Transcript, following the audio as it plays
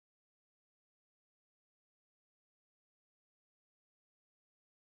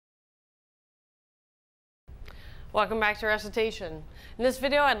Welcome back to recitation. In this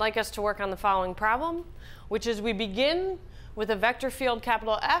video, I'd like us to work on the following problem, which is we begin with a vector field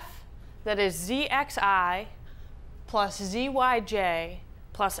capital F that is zxi plus zyj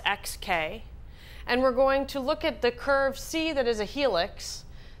plus xk. And we're going to look at the curve C that is a helix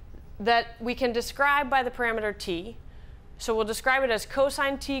that we can describe by the parameter t. So we'll describe it as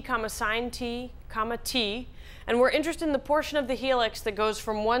cosine t, comma sine t, comma t. And we're interested in the portion of the helix that goes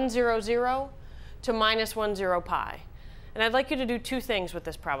from 1, 0, 0 to minus 1, 0 pi. And I'd like you to do two things with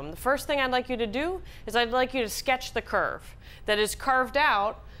this problem. The first thing I'd like you to do is I'd like you to sketch the curve that is carved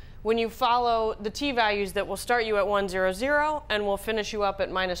out when you follow the t values that will start you at 1, 0, 0 and will finish you up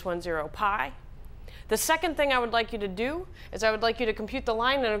at minus 1, 0 pi. The second thing I would like you to do is I would like you to compute the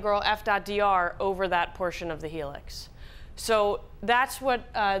line integral f dot dr over that portion of the helix. So that's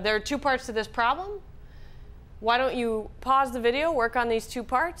what, there are two parts to this problem. Why don't you pause the video, work on these two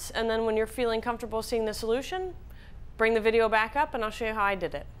parts, and then when you're feeling comfortable seeing the solution, bring the video back up and I'll show you how I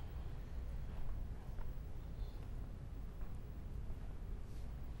did it.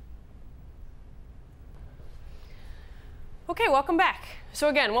 OK, welcome back. So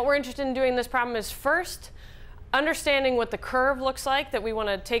again, what we're interested in doing in this problem is first understanding what the curve looks like that we want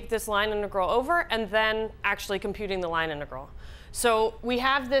to take this line integral over, and then actually computing the line integral. So we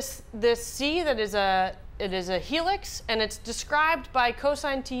have this C that is a helix, and it's described by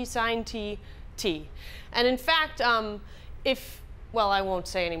cosine t, sine t, t. And in fact, well, I won't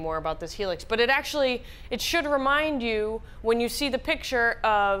say any more about this helix, but it should remind you when you see the picture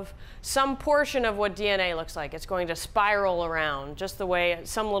of some portion of what DNA looks like. It's going to spiral around, just the way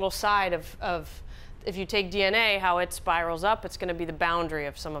some little side of if you take DNA, how it spirals up, it's going to be the boundary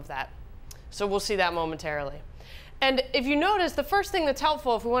of some of that. So we'll see that momentarily. And if you notice, the first thing that's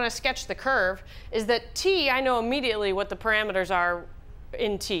helpful if we want to sketch the curve is that t, I know immediately what the parameters are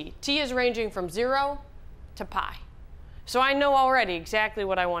in t. T is ranging from 0 to pi. So I know already exactly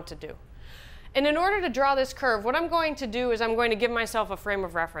what I want to do. And in order to draw this curve, what I'm going to do is I'm going to give myself a frame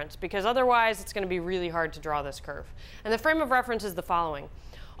of reference, because otherwise it's going to be really hard to draw this curve. And the frame of reference is the following.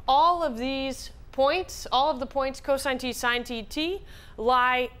 All of these points, all of the points cosine t, sine t, t,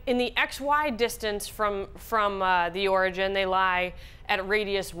 lie in the xy distance from the origin. They lie at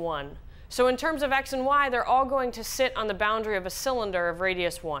radius 1. So in terms of x and y, they're all going to sit on the boundary of a cylinder of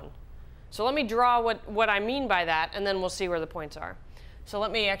radius 1. So let me draw what I mean by that, and then we'll see where the points are. So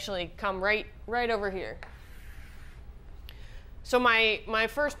let me actually come right over here. So my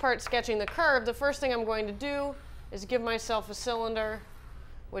first part sketching the curve, the first thing I'm going to do is give myself a cylinder,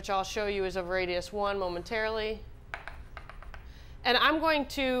 which I'll show you is of radius 1 momentarily. And I'm going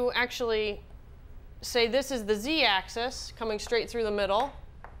to actually say this is the z-axis coming straight through the middle.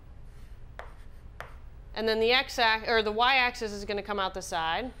 And then the y-axis is going to come out the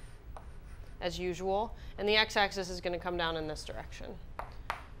side, as usual. And the x-axis is going to come down in this direction.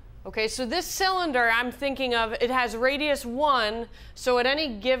 OK, so this cylinder, I'm thinking of, it has radius 1. So at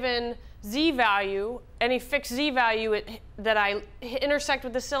any given z value, any fixed z value that I intersect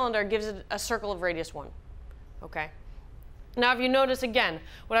with the cylinder gives it a circle of radius 1. OK. Now, if you notice again,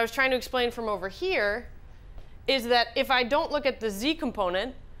 what I was trying to explain from over here is that if I don't look at the z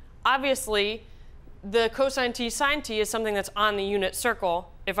component, obviously the cosine t, sine t is something that's on the unit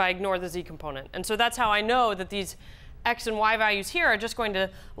circle if I ignore the z component. And so that's how I know that these x and y values here are just going to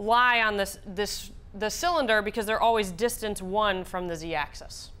lie on the cylinder, because they're always distance 1 from the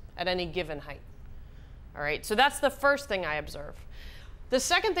z-axis at any given height. All right, so that's the first thing I observe. The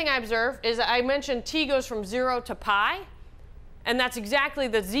second thing I observe is I mentioned t goes from 0 to pi. And that's exactly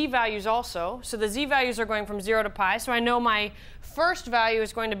the z values also. So the z values are going from 0 to pi. So I know my first value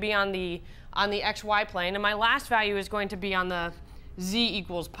is going to be on the xy plane. And my last value is going to be on the z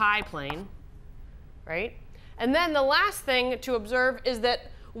equals pi plane. Right? And then the last thing to observe is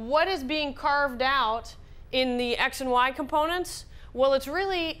that what is being carved out in the x and y components, well, it's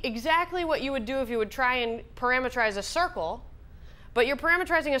really exactly what you would do if you would try and parameterize a circle. But you're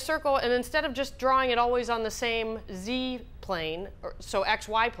parameterizing a circle, and instead of just drawing it always on the same z plane, so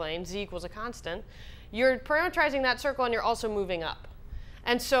xy plane, z equals a constant, you're parameterizing that circle, and you're also moving up.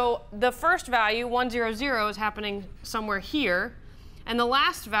 And so the first value, 1, 0, 0, is happening somewhere here. And the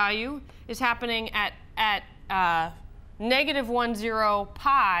last value is happening at negative 1, 0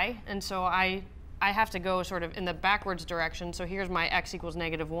 pi. And so I have to go sort of in the backwards direction. So here's my x equals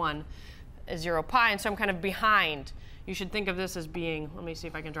negative 1, 0 pi. And so I'm kind of behind. You should think of this as being, let me see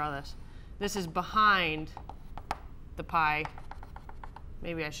if I can draw this. This is behind the pi.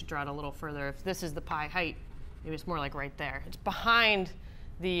 Maybe I should draw it a little further. If this is the pi height, maybe it's more like right there. It's behind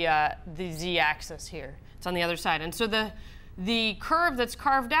the z-axis here. It's on the other side. And so the the curve that's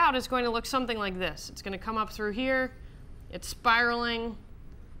carved out is going to look something like this. It's going to come up through here, it's spiraling,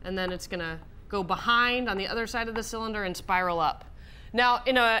 and then it's going to go behind on the other side of the cylinder and spiral up. Now,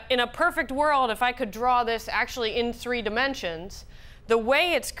 in a perfect world, if I could draw this actually in 3 dimensions, the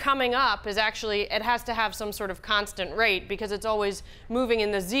way it's coming up is actually, it has to have some sort of constant rate because it's always moving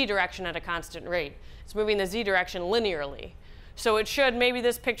in the z direction at a constant rate. It's moving the z direction linearly. So it should, maybe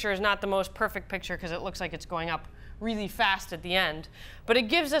this picture is not the most perfect picture because it looks like it's going up really fast at the end. But it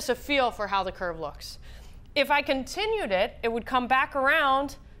gives us a feel for how the curve looks. If I continued it, it would come back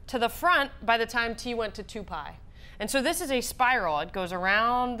around to the front by the time t went to 2 pi. And so this is a spiral. It goes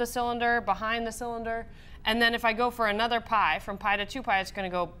around the cylinder, behind the cylinder. And then if I go for another pi, from pi to 2 pi, it's going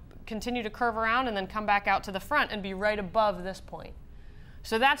to go continue to curve around and then come back out to the front and be right above this point.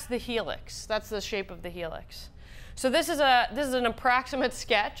 So that's the helix. That's the shape of the helix. So this is an approximate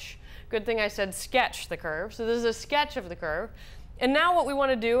sketch. Good thing I said sketch the curve. So this is a sketch of the curve. And now what we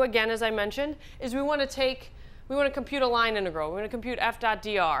want to do, again, as I mentioned, is we want to compute a line integral. We want to compute f dot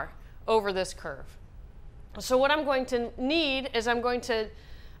dr over this curve. So what I'm going to need is I'm going to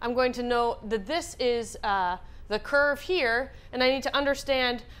know that this is the curve here, and I need to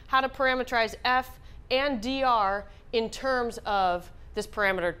understand how to parameterize f and dr in terms of this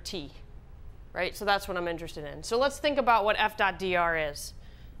parameter t, right? So that's what I'm interested in. So let's think about what f dot dr is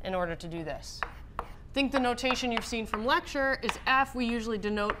in order to do this. I think the notation you've seen from lecture is f we usually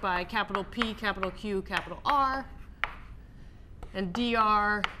denote by capital P, capital Q, capital R, and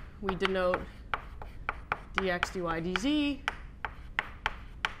dr we denote dx, dy, dz.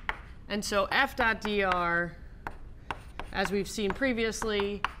 And so f dot dr, as we've seen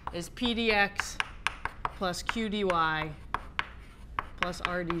previously, is p dx plus q dy plus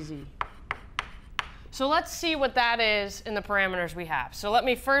r dz. So let's see what that is in the parameters we have. So let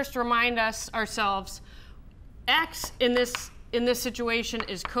me first remind ourselves, x in this situation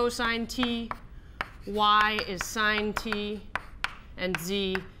is cosine t, y is sine t, and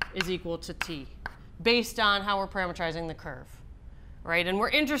z is equal to t, based on how we're parameterizing the curve, right? And we're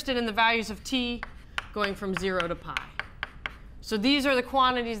interested in the values of t going from 0 to pi. So these are the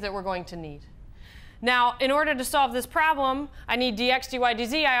quantities that we're going to need. Now, in order to solve this problem, I need dx, dy,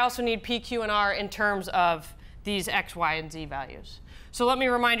 dz. I also need p, q, and r in terms of these x, y, and z values. So let me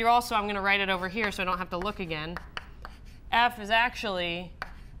remind you also, I'm going to write it over here so I don't have to look again. F is actually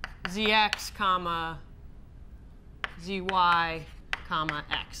zx, comma, zy, comma,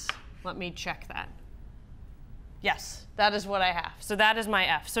 x. Let me check that. Yes, that is what I have. So that is my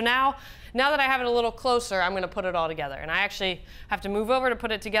f. So now that I have it a little closer, I'm going to put it all together. And I actually have to move over to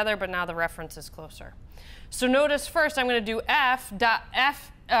put it together, but now the reference is closer. So notice first I'm going to do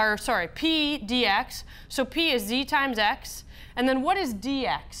p dx. So p is z times x. And then what is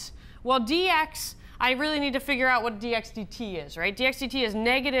dx? Well, dx, I really need to figure out what dx dt is, right? Dx dt is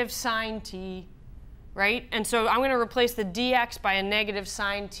negative sine t, right? And so I'm going to replace the dx by a negative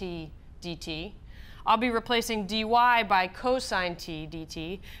sine t dt. I'll be replacing dy by cosine t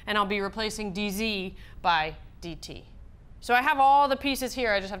dt, and I'll be replacing dz by dt. So I have all the pieces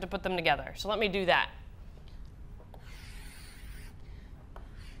here. I just have to put them together. So let me do that.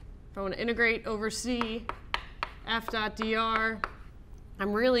 If I want to integrate over c f dot dr,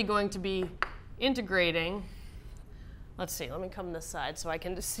 I'm really going to be integrating. Let's see. Let me come this side so I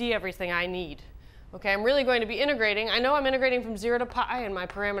can see everything I need. OK, I'm really going to be integrating. I know I'm integrating from 0 to pi in my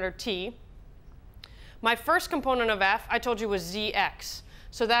parameter t. My first component of f, I told you, was zx.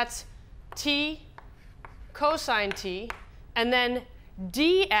 So that's t cosine t. And then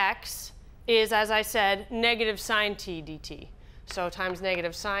dx is, as I said, negative sine t dt. So times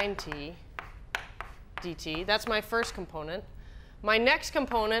negative sine t dt. That's my first component. My next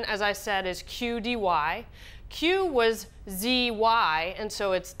component, as I said, is q dy. Q was zy, and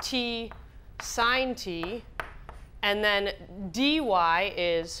so it's t sine t. And then dy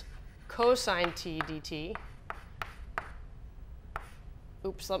is cosine t dt.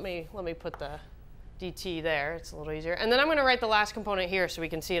 Oops, let me put the dt there. It's a little easier. And then I'm going to write the last component here so we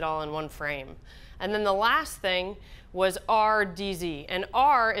can see it all in one frame. And then the last thing was r dz. And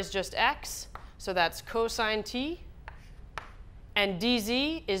r is just x, so that's cosine t. And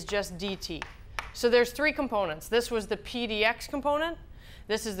dz is just dt. So there's 3 components. This was the p dx component,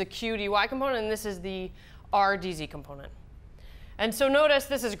 this is the q dy component, and this is the r dz component. And so notice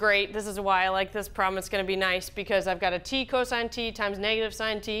this is great. This is why I like this problem. It's going to be nice because I've got a t cosine t times negative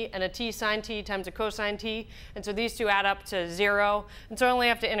sine t and a t sine t times a cosine t. And so these two add up to 0. And so I only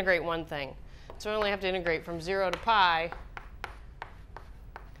have to integrate one thing. So I only have to integrate from 0 to pi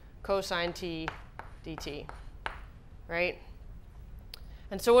cosine t dt, right?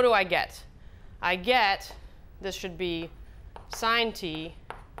 And so what do I get? I get, this should be sine t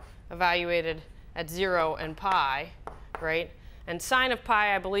evaluated at 0 and pi, right? And sine of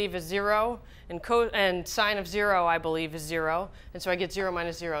pi, I believe, is 0, and sine of 0, I believe, is 0. And so I get 0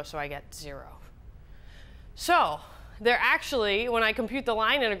 minus 0, so I get 0. So they're actually, when I compute the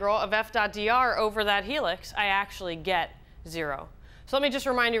line integral of f dot dr over that helix, I actually get 0. So let me just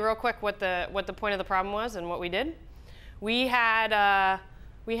remind you real quick what the point of the problem was and what we did. We had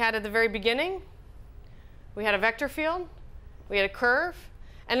at the very beginning, we had a vector field, we had a curve,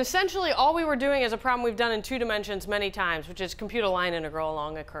 and essentially all we were doing is a problem we've done in 2 dimensions many times, which is compute a line integral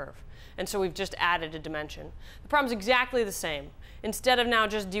along a curve. And so we've just added a dimension. The problem's exactly the same. Instead of now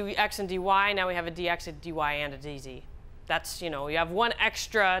just dx and dy, now we have a dx, a dy, and a dz. That's, you have one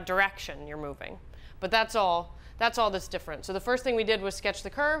extra direction you're moving. But that's all that's different. So the first thing we did was sketch the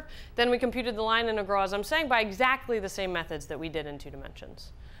curve. Then we computed the line integral, as I'm saying, by exactly the same methods that we did in 2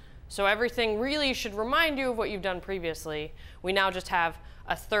 dimensions. So everything really should remind you of what you've done previously. We now just have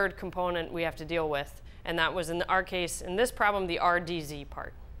a third component we have to deal with. And that was, in our case, in this problem, the rdz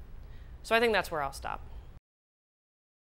part. So I think that's where I'll stop.